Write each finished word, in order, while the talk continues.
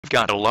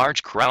got a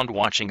large crowd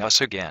watching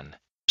us again.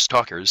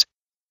 Stalkers.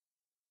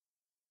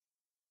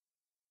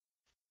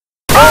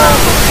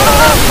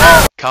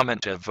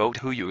 Comment to vote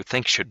who you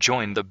think should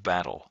join the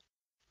battle.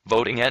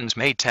 Voting ends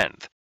May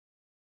 10th.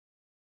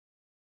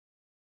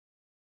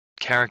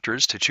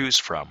 Characters to choose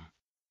from.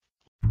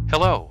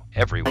 Hello,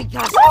 everyone.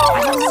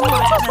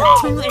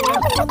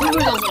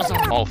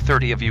 All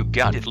 30 of you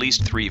got at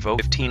least 3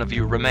 votes. 15 of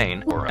you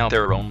remain, or now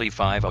there are only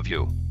 5 of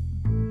you.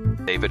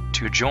 David,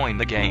 to join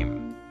the game.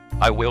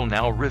 I will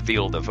now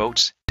reveal the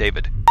votes.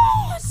 David.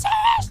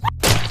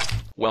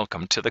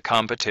 Welcome to the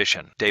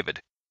competition. David,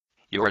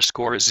 your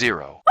score is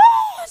 0.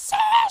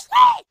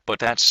 But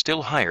that's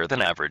still higher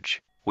than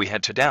average. We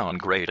had to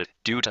downgrade it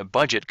due to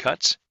budget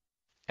cuts.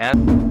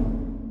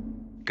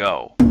 And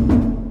go.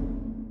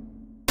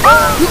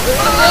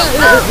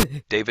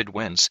 David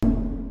wins.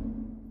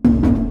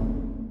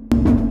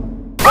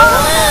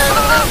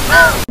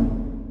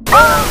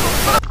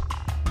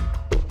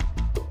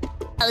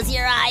 Close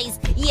your eyes.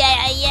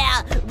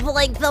 Yeah.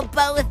 Blink them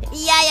both.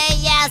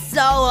 Yeah.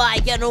 So I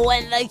can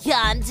win the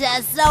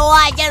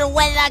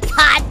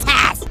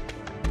contest.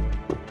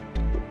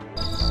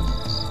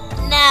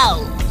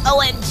 No.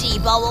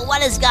 OMG, Bubble,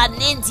 what has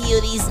gotten into you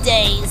these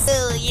days?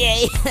 Oh,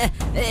 yay.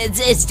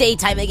 it's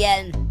daytime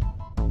again.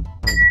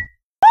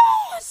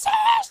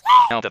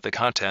 Now that the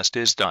contest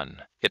is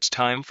done, it's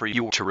time for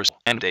you to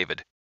respond. And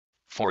David,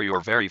 for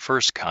your very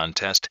first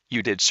contest,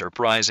 you did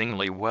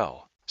surprisingly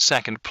well.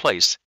 Second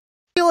place.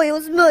 It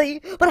was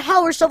me, but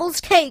Howard shovels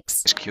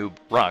cakes. Ice Cube,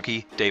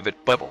 Rocky, David,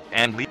 Bubble,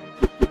 and Lee.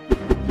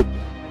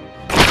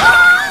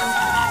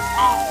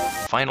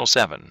 Final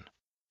 7.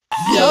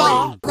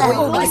 Oh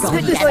my god,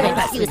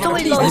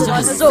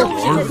 this is so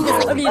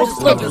cute. I mean, I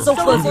just love it, so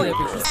fuzzy.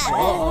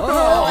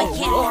 Oh, I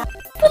can't.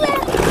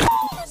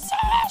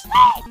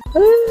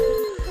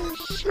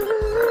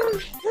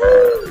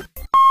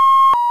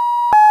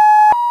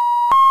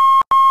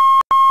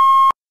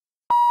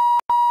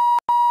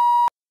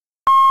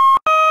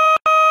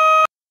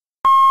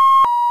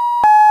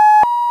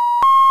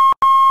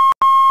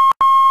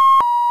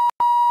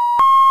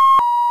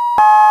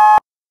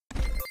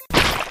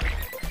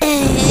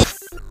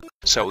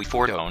 So if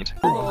you don't,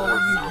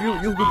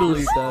 You can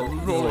believe that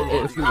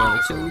if you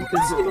wanted to,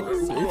 because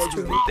it's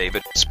true.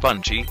 David,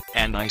 Spongy,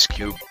 and Ice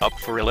Cube up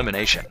for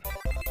elimination.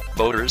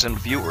 Voters and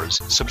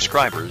viewers,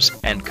 subscribers,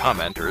 and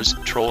commenters,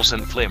 trolls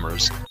and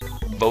flamers.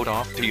 Vote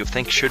off who you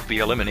think should be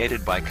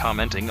eliminated by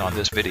commenting on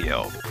this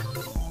video.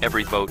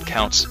 Every vote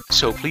counts,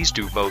 so please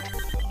do vote.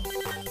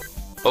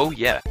 Oh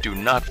yeah, do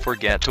not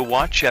forget to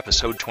watch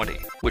episode 20,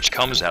 which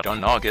comes out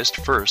on August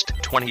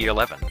 1st,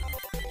 2011.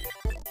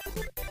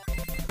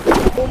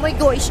 Oh my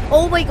gosh,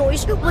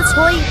 what's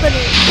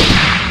happening?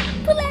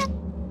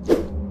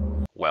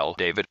 Well,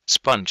 David,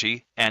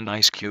 Spongy, and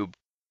Ice Cube.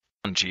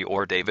 Spongy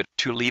or David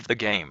to leave the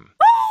game.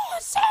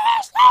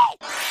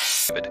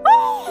 David.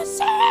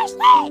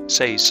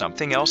 Say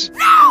something else.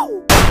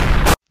 No!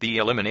 The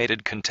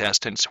eliminated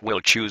contestants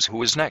will choose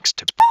who is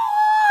next.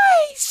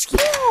 Ice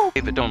Cube!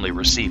 David only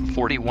received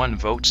 41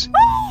 votes.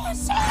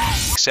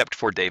 Except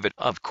for David,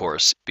 of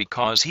course,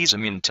 because he's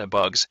immune to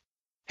bugs.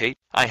 Hey,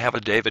 I have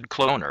a David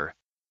cloner.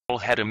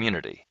 Had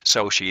immunity,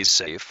 so she's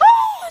safe.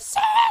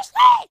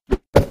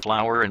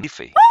 Flower and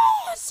Leafy.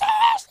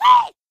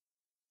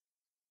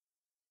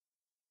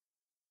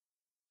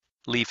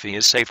 Leafy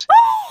is safe.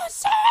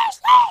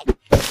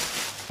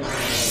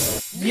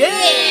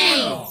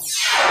 Yeah!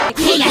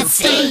 King and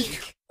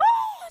steak!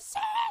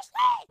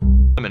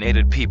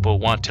 Eliminated people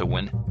want to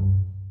win.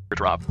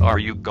 Drop. Are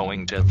you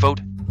going to vote?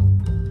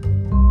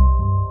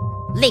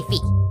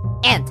 Leafy.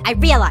 And I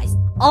realized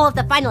all of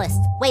the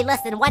finalists weigh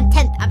less than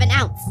 1/10 of an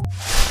ounce.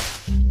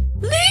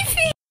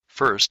 Leafy!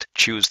 First,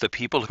 choose the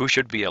people who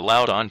should be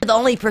allowed on. The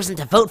only person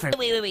to vote for.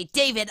 Wait,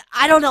 David,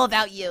 I don't know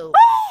about you.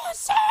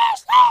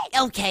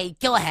 Okay,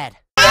 go ahead.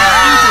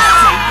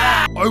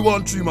 I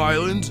want Dream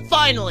Island,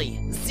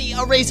 Finally! See,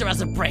 a racer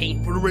has a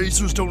brain. but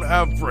racers don't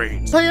have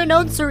brains. Hey,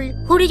 announcer,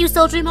 who did you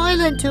sell Dream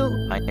Island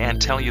to? I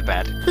can't tell you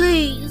that.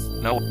 Please,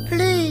 No,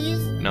 please.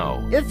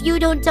 no. If you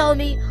don't tell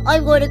me,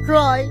 I'm going to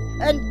cry,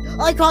 and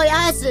I cry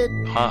acid.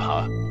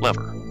 Haha,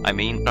 lover. I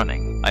mean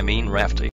running. I mean rafting.